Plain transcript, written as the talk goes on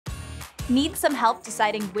Need some help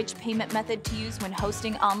deciding which payment method to use when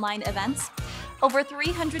hosting online events? Over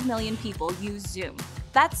 300 million people use Zoom.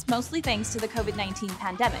 That's mostly thanks to the COVID-19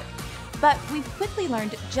 pandemic. But we've quickly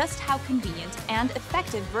learned just how convenient and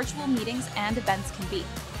effective virtual meetings and events can be.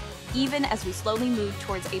 Even as we slowly move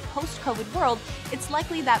towards a post-COVID world, it's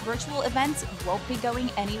likely that virtual events won't be going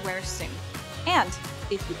anywhere soon. And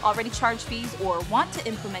if you already charge fees or want to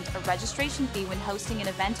implement a registration fee when hosting an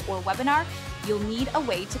event or webinar, you'll need a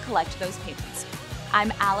way to collect those payments.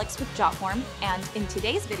 I'm Alex with Jotform, and in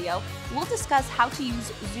today's video, we'll discuss how to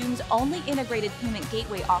use Zoom's only integrated payment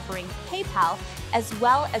gateway offering, PayPal, as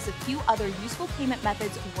well as a few other useful payment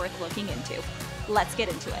methods worth looking into. Let's get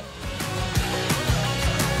into it.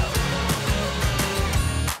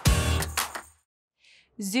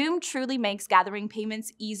 Zoom truly makes gathering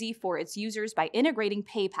payments easy for its users by integrating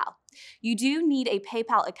PayPal. You do need a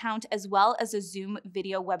PayPal account as well as a Zoom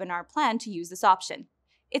video webinar plan to use this option.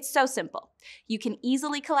 It's so simple. You can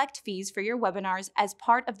easily collect fees for your webinars as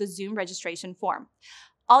part of the Zoom registration form.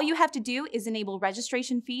 All you have to do is enable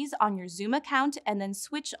registration fees on your Zoom account and then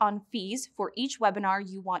switch on fees for each webinar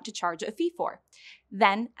you want to charge a fee for.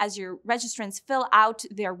 Then, as your registrants fill out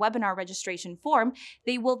their webinar registration form,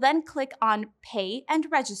 they will then click on Pay and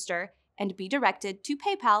Register and be directed to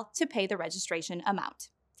PayPal to pay the registration amount.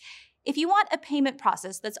 If you want a payment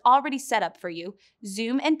process that's already set up for you,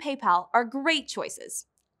 Zoom and PayPal are great choices.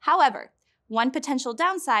 However, one potential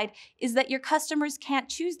downside is that your customers can't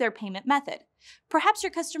choose their payment method. Perhaps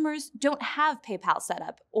your customers don't have PayPal set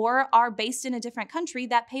up or are based in a different country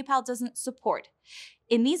that PayPal doesn't support.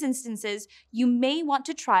 In these instances, you may want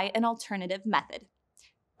to try an alternative method.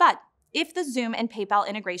 But if the Zoom and PayPal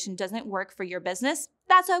integration doesn't work for your business,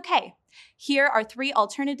 that's okay. Here are 3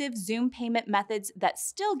 alternative Zoom payment methods that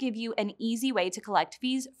still give you an easy way to collect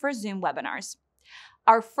fees for Zoom webinars.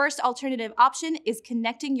 Our first alternative option is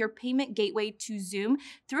connecting your payment gateway to Zoom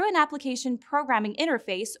through an application programming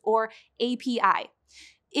interface, or API.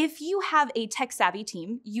 If you have a tech-savvy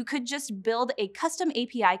team, you could just build a custom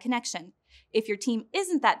API connection. If your team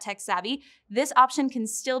isn't that tech-savvy, this option can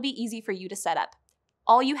still be easy for you to set up.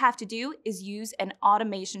 All you have to do is use an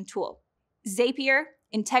automation tool. Zapier,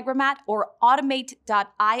 Integromat, or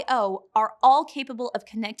Automate.io are all capable of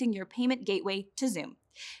connecting your payment gateway to Zoom.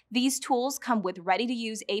 These tools come with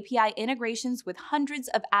ready-to-use API integrations with hundreds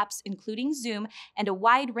of apps, including Zoom, and a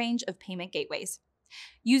wide range of payment gateways.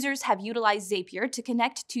 Users have utilized Zapier to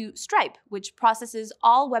connect to Stripe, which processes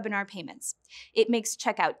all webinar payments. It makes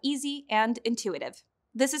checkout easy and intuitive.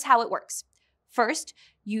 This is how it works. First,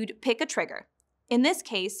 you'd pick a trigger. In this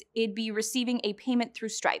case, it'd be receiving a payment through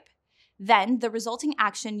Stripe. Then, the resulting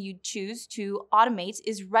action you'd choose to automate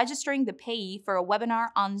is registering the payee for a webinar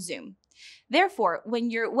on Zoom. Therefore,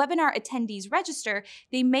 when your webinar attendees register,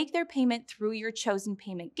 they make their payment through your chosen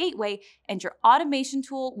payment gateway, and your automation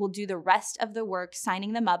tool will do the rest of the work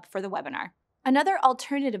signing them up for the webinar. Another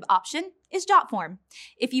alternative option is Jotform.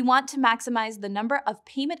 If you want to maximize the number of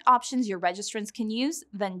payment options your registrants can use,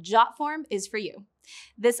 then Jotform is for you.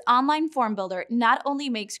 This online form builder not only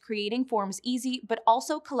makes creating forms easy, but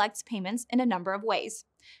also collects payments in a number of ways.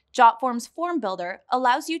 Jotform's form builder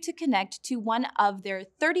allows you to connect to one of their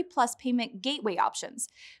 30+ payment gateway options.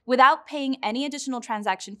 Without paying any additional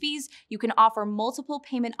transaction fees, you can offer multiple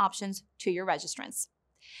payment options to your registrants.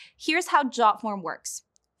 Here's how Jotform works.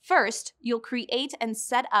 First, you'll create and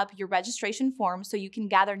set up your registration form so you can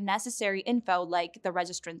gather necessary info like the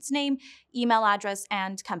registrant's name, email address,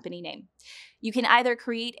 and company name. You can either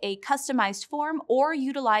create a customized form or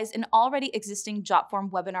utilize an already existing Jotform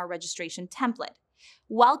webinar registration template.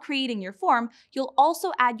 While creating your form, you'll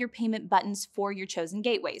also add your payment buttons for your chosen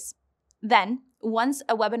gateways. Then, once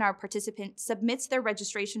a webinar participant submits their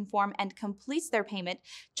registration form and completes their payment,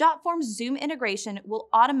 Jotform's Zoom integration will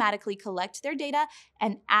automatically collect their data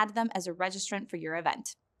and add them as a registrant for your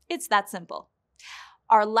event. It's that simple.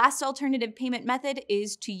 Our last alternative payment method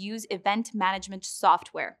is to use event management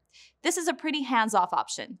software. This is a pretty hands-off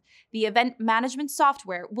option. The event management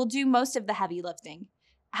software will do most of the heavy lifting.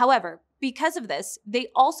 However, because of this, they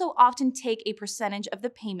also often take a percentage of the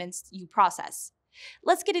payments you process.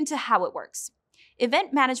 Let's get into how it works.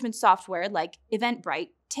 Event management software like Eventbrite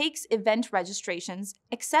takes event registrations,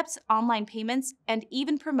 accepts online payments, and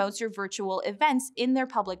even promotes your virtual events in their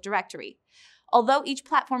public directory. Although each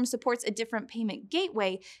platform supports a different payment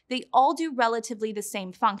gateway, they all do relatively the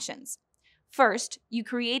same functions. First, you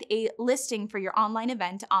create a listing for your online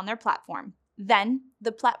event on their platform. Then,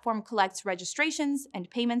 the platform collects registrations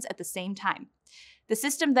and payments at the same time. The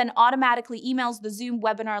system then automatically emails the Zoom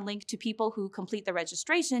webinar link to people who complete the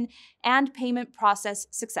registration and payment process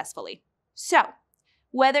successfully. So,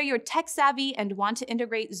 Whether you're tech savvy and want to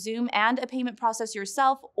integrate Zoom and a payment process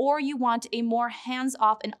yourself, or you want a more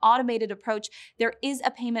hands-off and automated approach, there is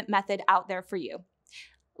a payment method out there for you.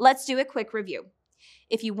 Let's do a quick review.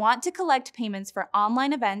 If you want to collect payments for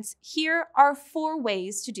online events, here are 4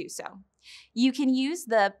 ways to do so. You can use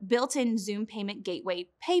the built-in Zoom payment gateway,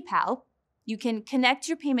 PayPal. You can connect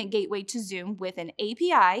your payment gateway to Zoom with an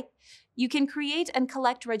API. You can create and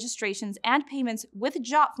collect registrations and payments with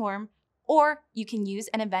Jotform, or you can use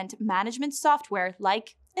an event management software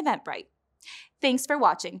like Eventbrite. Thanks for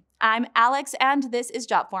watching. I'm Alex, and this is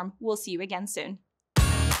Jotform. We'll see you again soon.